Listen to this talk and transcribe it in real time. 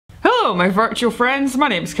Hello, my virtual friends. My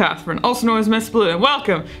name is Catherine, also known as Miss Blue, and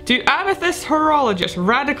welcome to Amethyst Horologist,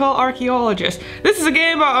 Radical Archaeologist. This is a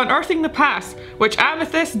game about unearthing the past, which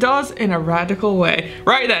Amethyst does in a radical way.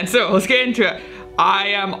 Right then, so let's get into it. I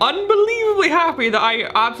am unbelievably happy that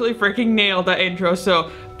I absolutely freaking nailed that intro,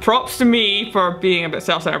 so props to me for being a bit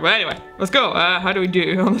self-centered. But anyway, let's go. How do we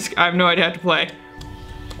do on this? I have no idea how to play.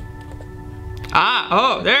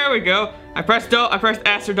 Oh, there we go. I pressed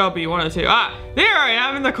S or W, one of the two. There I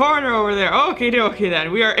am in the corner over there. Okie dokie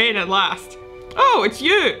then, we are in at last. Oh, it's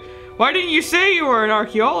you. Why didn't you say you were an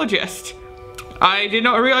archaeologist? I did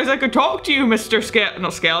not realize I could talk to you, Mr.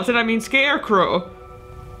 Skeleton, I mean Scarecrow.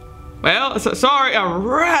 Well, sorry, a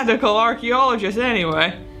radical archaeologist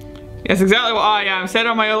anyway. That's exactly what I am, said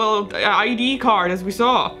on my little ID card as we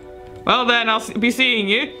saw. Well then, I'll be seeing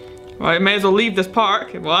you. Well, I may as well leave this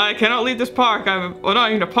park. Well, I cannot leave this park. Well, not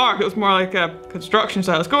even a park. It was more like a construction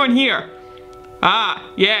site. Let's go in here.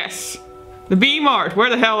 Yes. The B-Mart. Where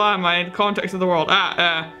the hell am I in context of the world?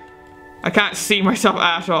 I can't see myself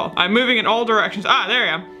at all. I'm moving in all directions. There I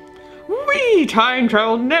am. Whee! Time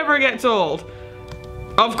travel never gets old.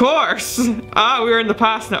 Of course. We're in the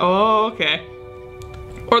past now. Oh, okay.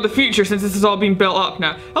 Or the future, since this is all being built up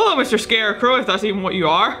now. Hello, Mr. Scarecrow, if that's even what you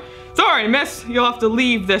are. Sorry, miss. You'll have to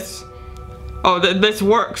leave this... this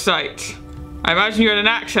work site. I imagine you had an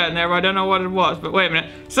accent there, but I don't know what it was. But wait a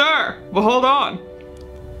minute. Sir! Well, hold on.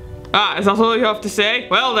 Is that all you have to say?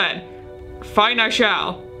 Well then. Fine, I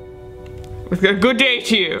shall. With a good day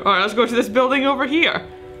to you. Alright, let's go to this building over here.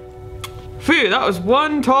 Phew, that was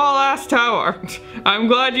one tall-ass tower. I'm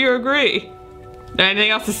glad you agree.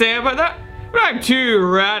 Anything else to say about that? But I'm too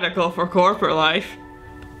radical for corporate life.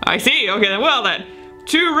 I see. Okay, then. Well then.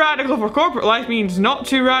 Too radical for corporate life means not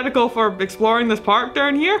too radical for exploring this park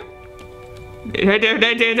down here?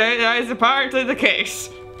 That is apparently the case.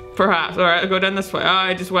 Perhaps. Alright, I'll go down this way.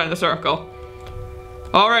 I just went in a circle.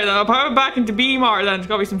 Alright, then I'll pop back into B-Mart then. There's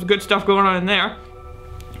gotta be some good stuff going on in there.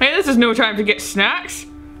 Hey, this is no time to get snacks.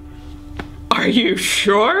 Are you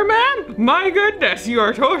sure, man? My goodness, you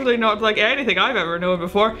are totally not like anything I've ever known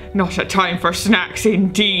before. Not a time for snacks,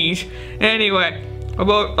 indeed. Anyway.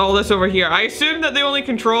 About all this over here. I assume that the only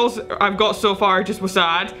controls I've got so far just was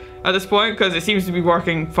sad at this point, because it seems to be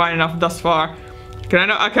working fine enough thus far.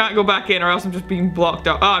 I can't go back in or else I'm just being blocked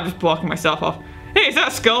out. I'm just blocking myself off. Hey, is that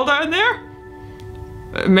a skull down there?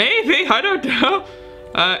 Maybe, I don't know.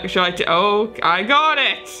 Shall I I got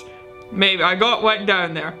it. Maybe, went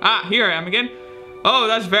down there. Here I am again. Oh,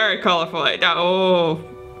 that's very colorful.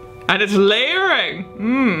 And it's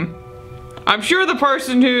layering. I'm sure the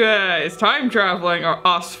person who is time traveling, or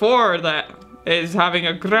us for that, is having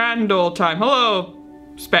a grand old time. Hello,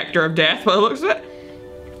 Spectre of Death, by the looks of it.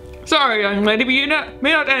 Sorry, young lady, but you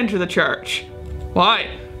may not enter the church. Why?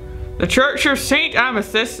 The Church of St.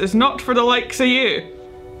 Amethyst is not for the likes of you.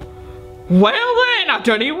 Well then, I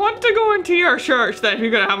don't even want to go into your church then if you're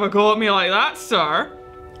going to have a go at me like that, sir.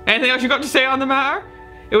 Anything else you got to say on the matter?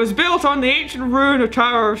 It was built on the ancient ruin of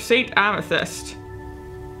Tower of St. Amethyst.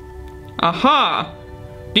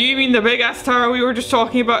 Do you mean the big ass tower we were just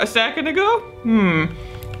talking about a second ago?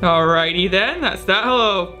 Alrighty then, that's that.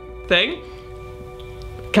 Hello thing.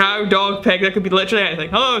 Cow, dog, pig, that could be literally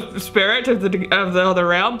anything. Hello, spirit of the other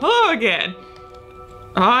realm. Hello again.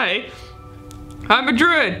 Hi. I'm a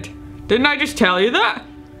druid. Didn't I just tell you that?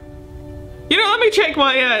 You know, let me check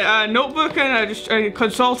my notebook and I just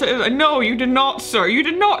consult it. No, you did not, sir. You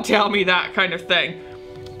did not tell me that kind of thing.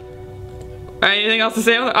 Anything else to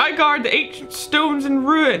say on that? I guard the ancient stones and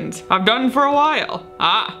ruins. I've done for a while.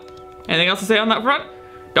 Anything else to say on that front?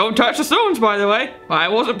 Don't touch the stones, by the way. Well, I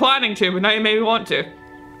wasn't planning to, but now you maybe want to.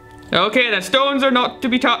 Okay, then stones are not to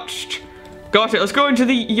be touched. Got it. Let's go into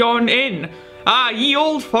the Yon Inn. Ye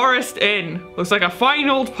Old Forest Inn. Looks like a fine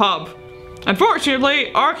old pub.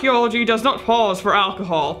 Unfortunately, archaeology does not pause for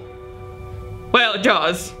alcohol. Well, it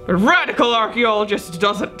does, but radical archaeologist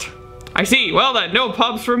doesn't. I see. Well then, no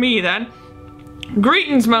pubs for me then.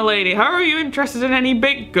 Greetings, my lady. How are you interested in any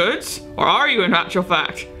baked goods? Or are you, in actual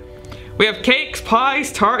fact? We have cakes,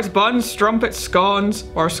 pies, tarts, buns, strumpets, scones,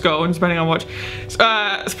 or scones, depending on which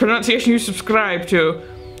pronunciation you subscribe to.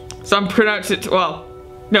 Some pronounce it, well,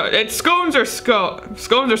 no, it's scones or scones,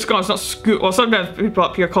 not scoon. Well, sometimes people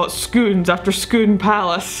up here call it scoons after Scoon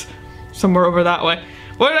Palace. Somewhere over that way.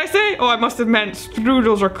 What did I say? Oh, I must have meant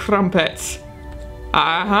strudels or crumpets.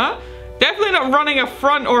 Definitely not running a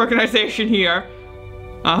front organization here.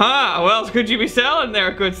 Well, could you be selling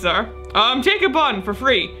there, good sir? Take a bun for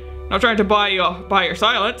free. Not trying to buy your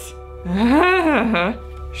silence.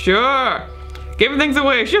 Sure. Giving things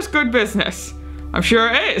away is just good business. I'm sure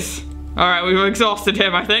it is. Alright, we've exhausted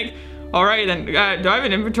him, I think. Alright then, do I have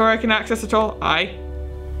an inventory I can access at all? Aye.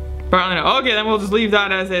 Apparently not. Okay, then we'll just leave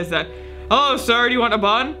that as is then. Hello, sir, do you want a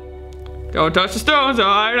bun? Don't touch the stones.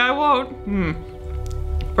 Alright, I won't.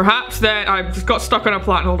 Perhaps then, I've just got stuck on a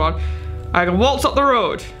plant. Hold on. I can waltz up the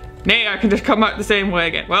road. Nay, I can just come out the same way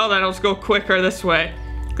again. Well then, I'll just go quicker this way.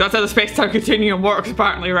 That's how the space-time continuum works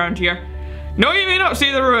apparently around here. No, you may not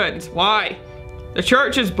see the ruins. Why? The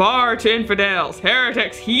church is barred to infidels,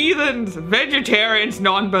 heretics, heathens, vegetarians,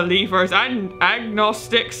 non-believers, and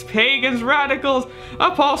agnostics, pagans, radicals,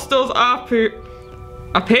 apostles,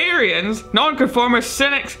 Aparians, non-conformists,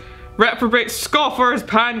 cynics, reprobates, scoffers,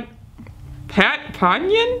 Panyans?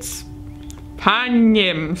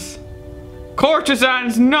 Panyms.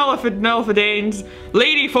 Courtesans, nullifidanes,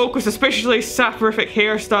 lady folk with suspiciously saporific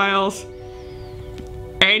hairstyles.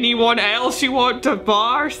 Anyone else you want to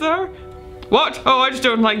bar, sir? What? Oh, I just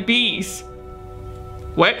don't like bees.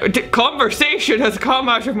 What? Conversation has come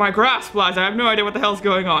out of my grasp, lads. I have no idea what the hell's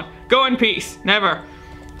going on. Go in peace. Never.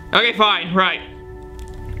 Okay, fine. Right.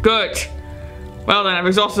 Good. Well then, I've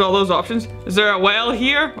exhausted all those options. Is there a well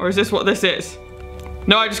here? Or is this what this is?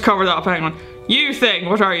 No, I just covered that up. Hang on. You thing,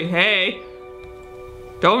 what are you? Hey.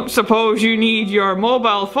 Don't suppose you need your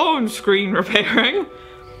mobile phone screen repairing?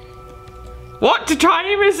 What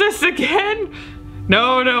time is this again?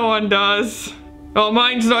 No, no one does. Well,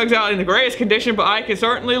 mine's not exactly in the greatest condition, but I can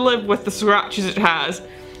certainly live with the scratches it has.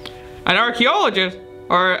 An archaeologist,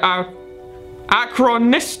 or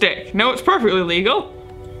acronistic. No, it's perfectly legal.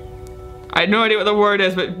 I have no idea what the word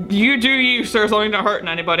is, but you do you, sir, as long as you're not hurting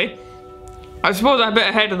anybody. I suppose I'm a bit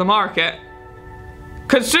ahead of the market.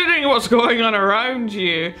 Considering what's going on around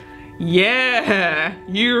you, yeah,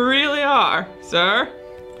 you really are, sir.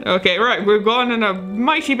 Okay, right, we've gone in a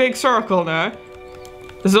mighty big circle now.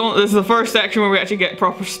 This is the first section where we actually get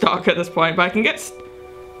proper stock at this point, but I can get...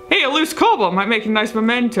 Hey, a loose cobble might make a nice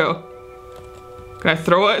memento. Can I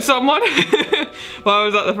throw it at someone? Well,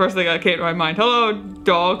 was that the first thing that came to my mind? Hello,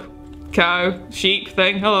 dog, cow, sheep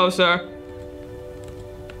thing. Hello, sir.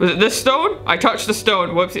 Was it this stone? I touched the stone.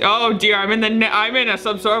 Whoopsie. Oh dear, I'm in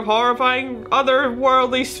some sort of horrifying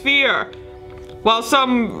otherworldly sphere. While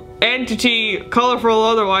some entity, colorful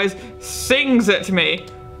or otherwise, sings it to me.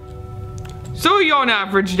 So your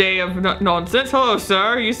average day of nonsense. Hello,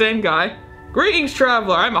 sir. You same guy. Greetings,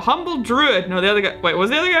 traveler. I'm a humble druid. No, the other guy. Wait, was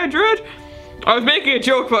the other guy a druid? I was making a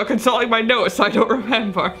joke about consulting my notes. I don't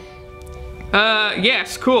remember.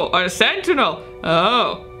 Yes, cool. A sentinel.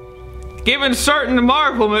 Oh. Given certain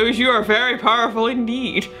Marvel moves, you are very powerful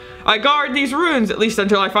indeed. I guard these ruins, at least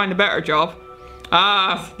until I find a better job.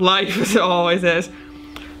 Ah, life as it always is.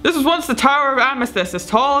 This was once the Tower of Amethyst, as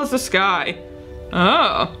tall as the sky.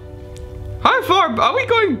 Oh. How far, are we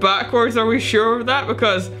going backwards? Are we sure of that?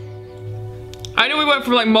 Because I know we went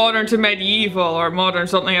from like modern to medieval, or modern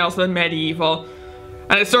something else than medieval.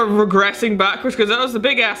 And it's sort of regressing backwards, because that was the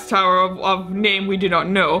big ass tower of name we do not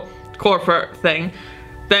know. Corporate thing.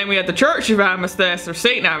 Then we had the Church of Amethyst, or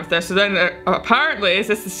Saint Amethyst, so then apparently, is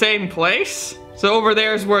this the same place? So over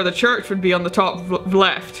there is where the church would be on the top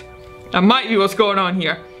left. That might be what's going on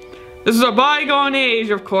here. This is a bygone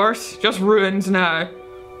age, of course, just ruins now.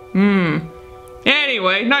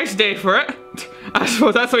 Anyway, nice day for it. I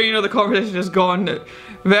suppose that's how you know the conversation has gone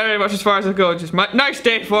very much as far as it goes. Just nice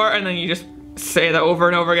day for it, and then you just say that over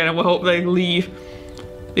and over again, and we'll hope they leave.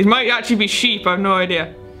 These might actually be sheep, I have no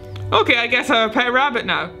idea. Okay, I guess I have a pet rabbit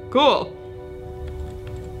now. Cool.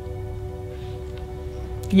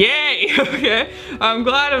 Yay! Okay, I'm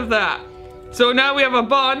glad of that. So now we have a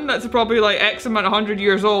bun that's probably like X amount 100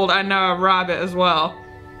 years old, and now a rabbit as well.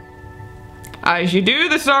 As you do,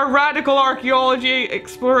 this is our radical archaeology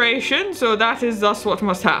exploration, so that is thus what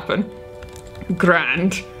must happen.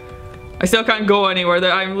 Grand. I still can't go anywhere.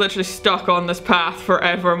 I'm literally stuck on this path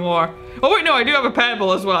forevermore. Oh wait, no, I do have a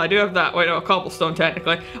pebble as well. I do have that. Wait, no, a cobblestone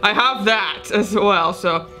technically. I have that as well,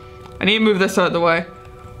 so I need to move this out of the way.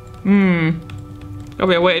 There'll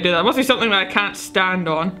be a way to do that. It must be something that I can't stand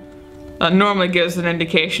on. That normally gives an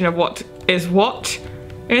indication of what is what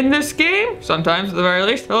in this game. Sometimes, at the very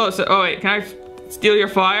least. Oh, so, oh wait, can I steal your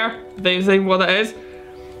fire? They say what that is.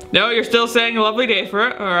 No, you're still saying a lovely day for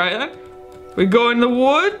it. Alright then. We go in the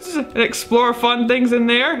woods and explore fun things in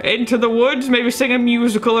there. Into the woods, maybe sing a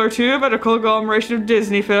musical or two about a conglomeration of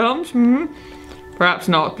Disney films. Perhaps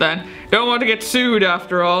not then. Don't want to get sued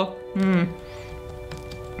after all.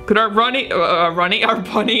 Could our bunny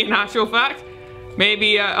in actual fact?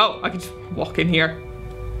 Maybe, oh, I could just walk in here.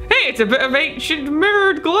 Hey, it's a bit of ancient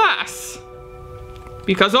mirrored glass.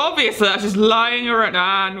 Because obviously that's just lying around.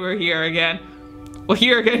 And we're here again. Well,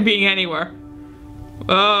 here again being anywhere.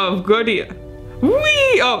 Oh, goody.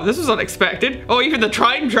 Whee! Oh, this was unexpected. Oh, even the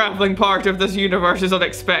time traveling part of this universe is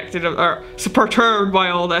unexpected or perturbed by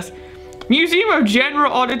all this. Museum of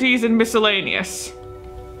General Oddities and Miscellaneous.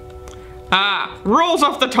 Ah, rolls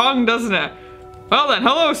off the tongue, doesn't it? Well then,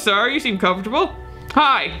 hello sir, you seem comfortable.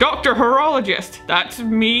 Hi, Dr. Horologist. That's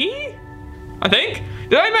me? I think.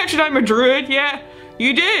 Did I mention I'm a druid yet?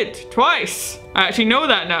 You did, twice. I actually know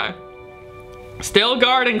that now. Still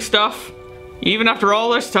guarding stuff, even after all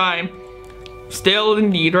this time. Still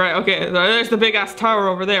indeed, right, okay, there's the big ass tower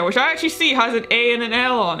over there, which I actually see has an A and an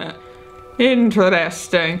L on it.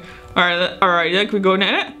 Interesting. Alright, I think we go in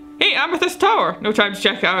it. Hey, Amethyst Tower. No time to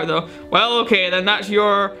check it out though. Well, okay, then that's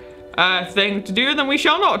your thing to do, then we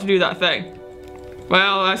shall not do that thing.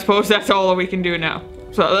 Well, I suppose that's all that we can do now.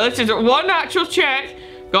 So let's just one actual check.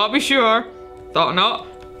 Gotta be sure. Thought not.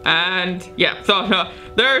 And yeah, thought not.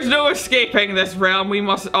 There's no escaping this realm. We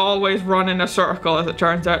must always run in a circle, as it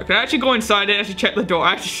turns out. Can I actually go inside it? I should check the door.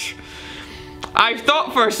 I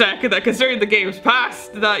thought for a second that considering the game's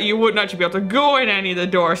past, that you wouldn't actually be able to go in any of the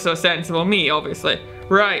doors, so sensible me, obviously.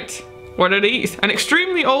 Right. What are these? An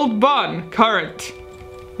extremely old bun. Current.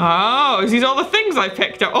 Oh, these are all the things I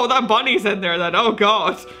picked up. Oh, that bunny's in there then. Oh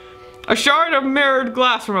god. A shard of mirrored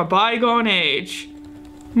glass from a bygone age.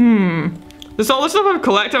 This all the stuff I've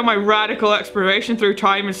collected on my radical exploration through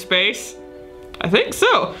time and space? I think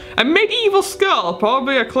so. A medieval skull,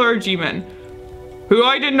 probably a clergyman. Who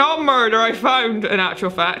I did not murder, I found, in actual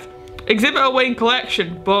fact. Exhibit awaiting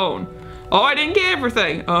collection, bone. Oh, I didn't get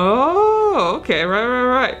everything. Oh, okay,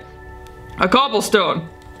 right. A cobblestone.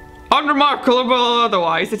 Unremarkable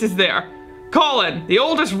otherwise, it is there. Colin, the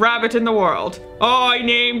oldest rabbit in the world. Oh, I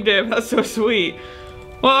named him, that's so sweet.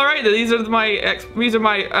 Well, alright, these are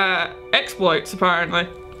my exploits, apparently.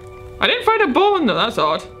 I didn't find a bone though, that's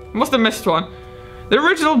odd. I must have missed one. The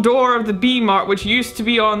original door of the B-Mart, which used to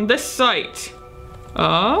be on this site.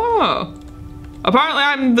 Oh. Apparently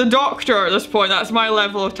I'm the doctor at this point, that's my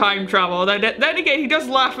level of time travel. Then again, he does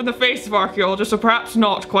laugh in the face of Archaeologist, so perhaps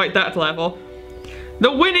not quite that level.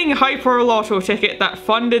 The winning Hyper Lotto ticket that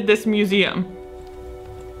funded this museum.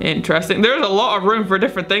 Interesting. There's a lot of room for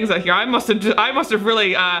different things out here. I must have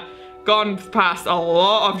really gone past a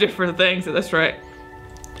lot of different things at this rate.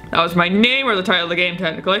 That was my name or the title of the game,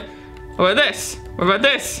 technically. What about this? What about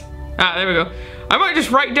this? Ah, there we go. I might just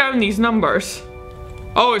write down these numbers.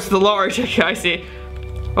 Oh, it's the lottery ticket, I see.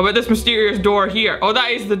 What about this mysterious door here? Oh, that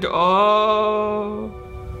is the door. Oh.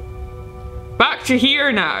 Back to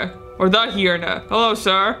here now. Or the here now. Hello,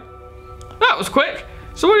 sir. That was quick.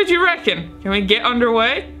 So what did you reckon? Can we get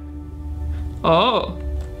underway? Oh.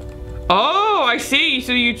 Oh, I see.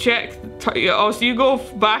 So you check. Oh, so you go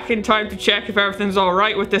back in time to check if everything's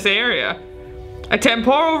alright with this area. A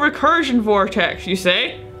temporal recursion vortex, you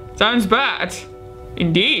say? Sounds bad.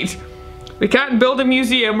 Indeed. We can't build a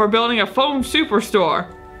museum, we're building a phone superstore.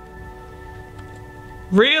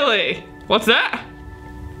 Really? What's that?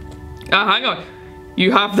 Hang on.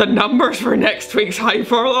 You have the numbers for next week's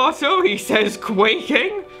Hyper Lotto? He says,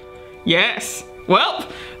 quaking. Yes. Well,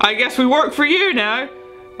 I guess we work for you now.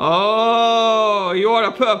 Oh, you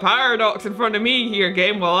want to put a paradox in front of me here,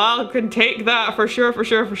 game? Well, I can take that for sure.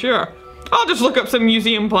 I'll just look up some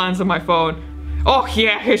museum plans on my phone. Oh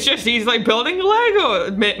yeah, it's just he's like building Lego,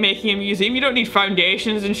 making a museum. You don't need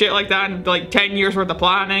foundations and shit like that and like 10 years worth of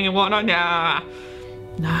planning and whatnot.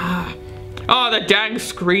 Nah. Oh, the dang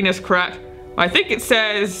screen is cracked. I think it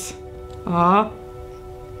says,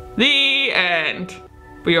 the end.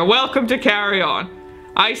 But you're welcome to carry on.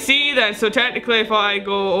 I see then, so technically if I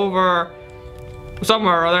go over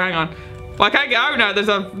somewhere or other, hang on. Well, I can't get out now, there's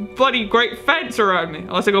a bloody great fence around me.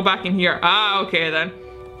 Unless I go back in here. Ah, okay then.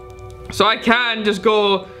 So I can just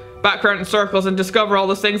go back around in circles and discover all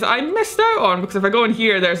those things that I missed out on. Because if I go in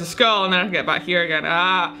here, there's a skull and then I can get back here again.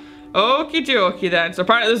 Ah, okie dokie then. So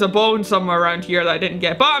apparently there's a bone somewhere around here that I didn't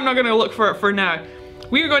get. But I'm not going to look for it for now.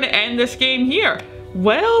 We are going to end this game here.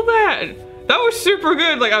 Well then. That was super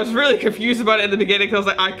good. Like, I was really confused about it in the beginning because I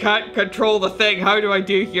was like, I can't control the thing. How do I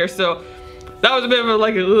do here? So that was a bit of a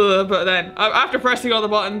like, but then after pressing all the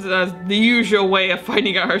buttons as the usual way of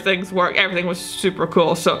finding out how things work, everything was super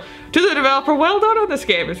cool. So to the developer, well done on this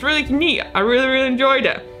game. It's really neat. I really enjoyed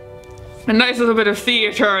it. A nice little bit of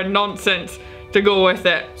theater and nonsense to go with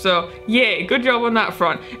it. So yay, good job on that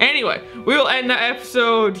front. Anyway, we will end that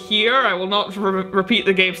episode here. I will not repeat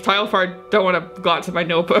the game's title for I don't want to glance at my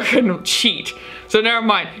notebook and cheat. So never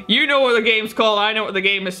mind. You know what the game's called. I know what the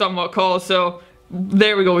game is somewhat called. So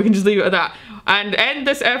there we go. We can just leave it at that. And end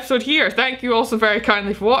this episode here. Thank you also very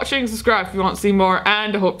kindly for watching. Subscribe if you want to see more.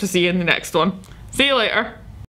 And I hope to see you in the next one. See you later.